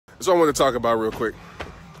That's what I want to talk about real quick.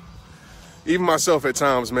 Even myself at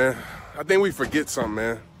times, man, I think we forget something,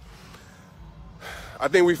 man. I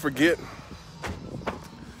think we forget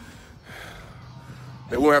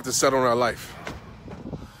that we don't have to settle in our life.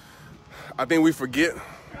 I think we forget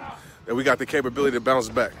that we got the capability to bounce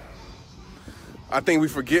back. I think we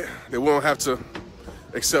forget that we don't have to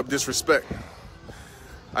accept disrespect.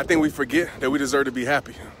 I think we forget that we deserve to be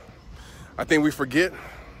happy. I think we forget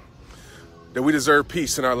that we deserve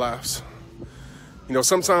peace in our lives. You know,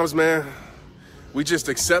 sometimes, man, we just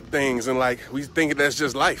accept things and like we think that's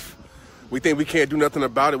just life. We think we can't do nothing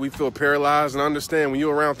about it. We feel paralyzed. And I understand when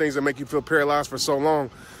you're around things that make you feel paralyzed for so long,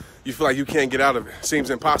 you feel like you can't get out of it. It seems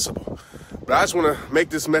impossible. But I just want to make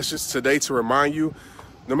this message today to remind you,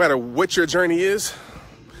 no matter what your journey is,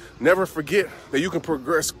 never forget that you can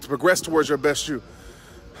progress towards your best you.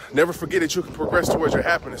 Never forget that you can progress towards your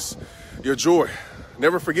happiness, your joy.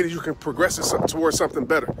 Never forget that you can progress towards something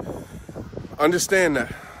better. Understand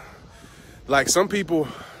that. Like, some people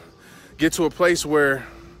get to a place where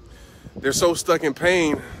they're so stuck in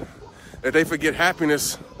pain that they forget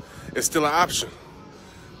happiness is still an option.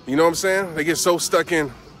 You know what I'm saying? They get so stuck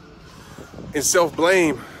in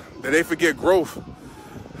self-blame that they forget growth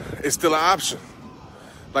is still an option.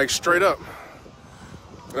 Like, straight up.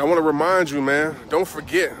 And I want to remind you, man, don't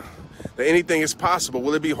forget that anything is possible.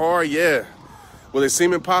 Will it be hard? Yeah. Will it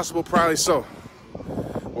seem impossible? Probably so.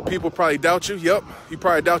 Will people probably doubt you? Yep. You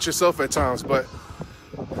probably doubt yourself at times, but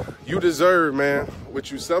you deserve, man,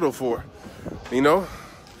 what you settle for, you know?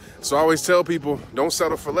 So I always tell people, don't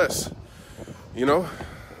settle for less, you know?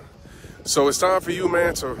 So it's time for you,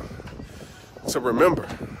 man, to remember.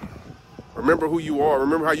 Remember who you are.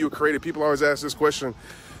 Remember how you were created. People always ask this question,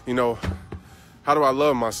 you know, how do I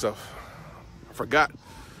love myself? I forgot.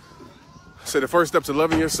 So the first step to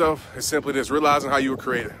loving yourself is simply this: realizing how you were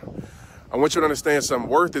created. I want you to understand something.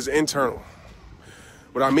 Worth is internal.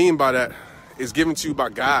 What I mean by that is given to you by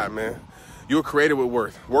God, man. You were created with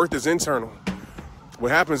worth. Worth is internal. What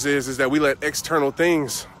happens is that we let external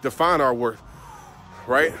things define our worth,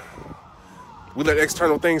 right? We let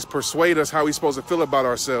external things persuade us how we're supposed to feel about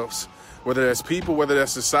ourselves, whether that's people, whether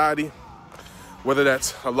that's society, whether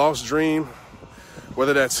that's a lost dream,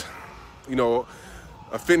 whether that's, you know,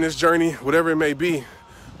 a fitness journey, whatever it may be.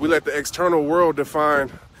 We let the external world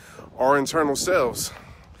define our internal selves.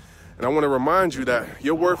 And I want to remind you that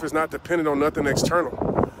your worth is not dependent on nothing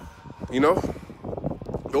external. You know,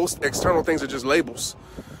 those external things are just labels.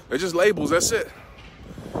 They're just labels, that's it.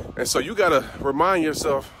 And so you got to remind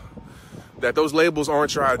yourself that those labels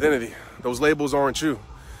aren't your identity. Those labels aren't you.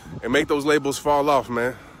 And make those labels fall off,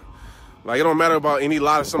 man. Like, it don't matter about any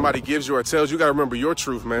lie that somebody gives you or tells you. You got to remember your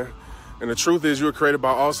truth, man. And the truth is, you were created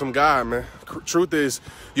by awesome God, man. Truth is,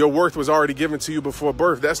 your worth was already given to you before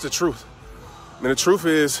birth. That's the truth. And the truth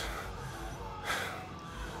is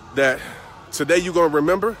that today you're going to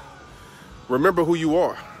remember who you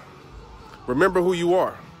are. Remember who you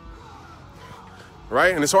are.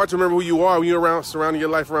 Right? And it's hard to remember who you are when you're surrounding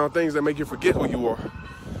your life around things that make you forget who you are.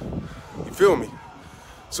 You feel me?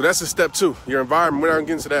 So that's a step two. Your environment. We're not going to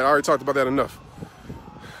get into that. I already talked about that enough.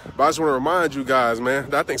 But I just want to remind you guys, man,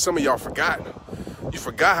 that I think some of y'all forgot. You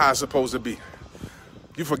forgot how it's supposed to be.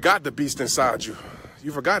 You forgot the beast inside you.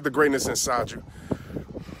 You forgot the greatness inside you.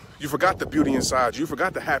 You forgot the beauty inside you. You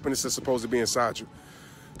forgot the happiness that's supposed to be inside you.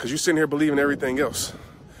 Because you're sitting here believing everything else.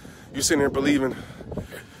 You're sitting here believing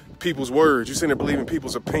people's words. You're sitting here believing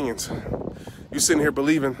people's opinions. You're sitting here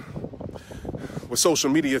believing what social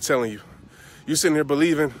media telling you. You're sitting here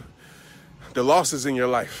believing the losses in your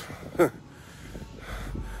life.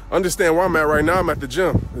 Understand where I'm at right now. I'm at the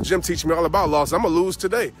gym. The gym teaching me all about loss. I'm going to lose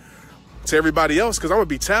today to everybody else because I'm going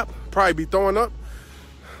to be tapped, probably be throwing up.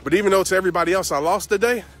 But even though to everybody else I lost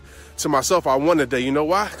today, to myself I won today. You know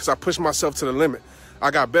why? Because I pushed myself to the limit.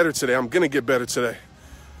 I got better today. I'm going to get better today.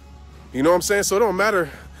 You know what I'm saying? So it don't matter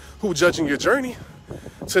who judging your journey.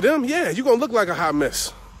 To them, yeah, you're going to look like a hot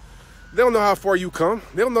mess. They don't know how far you come.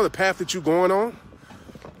 They don't know the path that you're going on.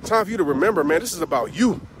 It's time for you to remember, man, this is about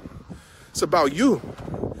you. It's about you.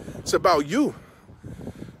 It's about you.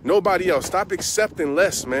 Nobody else. Stop accepting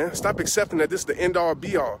less, man. Stop accepting that this is the end all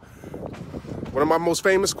be all. One of my most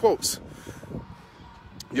famous quotes.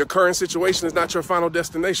 Your current situation is not your final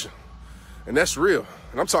destination. And that's real.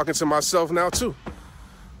 And I'm talking to myself now too.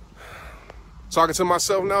 Talking to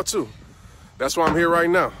myself now too. That's why I'm here right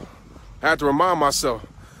now. I had to remind myself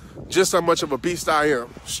just how much of a beast I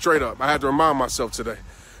am. Straight up. I had to remind myself today.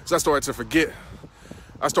 So I started to forget.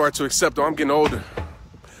 I started to accept, oh, I'm getting older.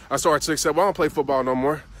 I started to accept, well, I don't play football no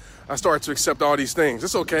more. I started to accept all these things.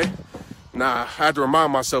 It's okay. Nah, I had to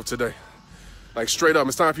remind myself today. Like, straight up,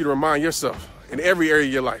 it's time for you to remind yourself. in every area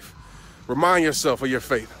of your life. Remind yourself of your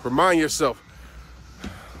faith. Remind yourself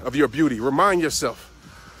of your beauty. Remind yourself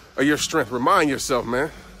of your strength. Remind yourself, man.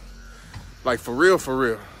 Like, for real, for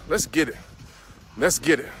real. Let's get it. Let's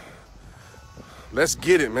get it. Let's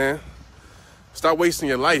get it, man. Stop wasting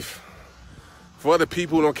your life for other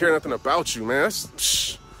people who don't care nothing about you, man.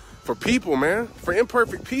 That's for people, man. For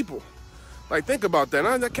imperfect people. Like, think about that.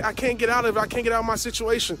 I can't get out of it. I can't get out of my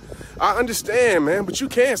situation. I understand, man, but you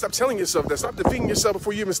can. Stop telling yourself that. Stop defeating yourself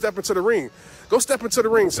before you even step into the ring. Go step into the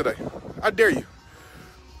ring today. I dare you.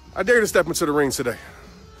 I dare you to step into the ring today.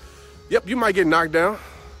 Yep, you might get knocked down.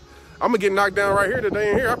 I'm going to get knocked down right here today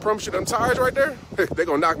and here. I promise you, them tires right there, they're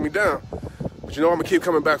going to knock me down. But you know, I'm going to keep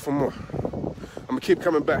coming back for more. I'm going to keep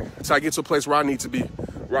coming back until I get to a place where I need to be,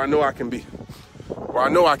 where I know I can be, where I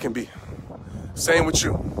know I can be. Same with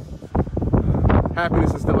you.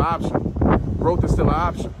 Happiness is still an option. Growth is still an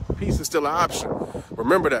option. Peace is still an option.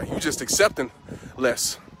 Remember that. You just accepting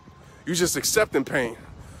less. You just accepting pain.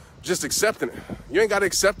 Just accepting it. You ain't got to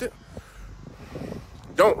accept it.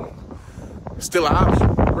 Don't. It's still an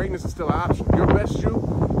option. Greatness is still an option. Your best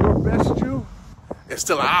you is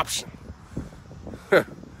still an option.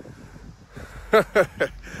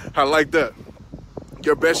 I like that.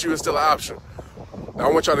 Your best you is still an option. Now,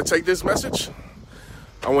 I want y'all to take this message.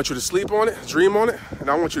 I want you to sleep on it, dream on it, and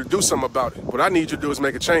I want you to do something about it. What I need you to do is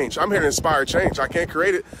make a change. I'm here to inspire change. I can't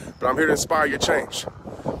create it, but I'm here to inspire your change.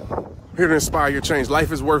 I'm here to inspire your change.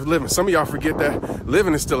 Life is worth living. Some of y'all forget that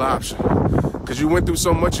living is still an option. Because you went through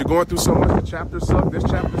so much, you're going through so much, the chapter sucks, this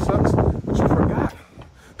chapter sucks, but you forgot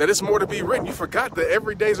that it's more to be written. You forgot that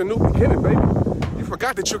every day's a new beginning, baby. You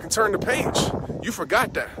forgot that you can turn the page. You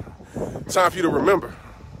forgot that. Time for you to remember.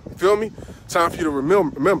 You feel me? Time for you to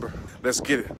remember. Let's get it.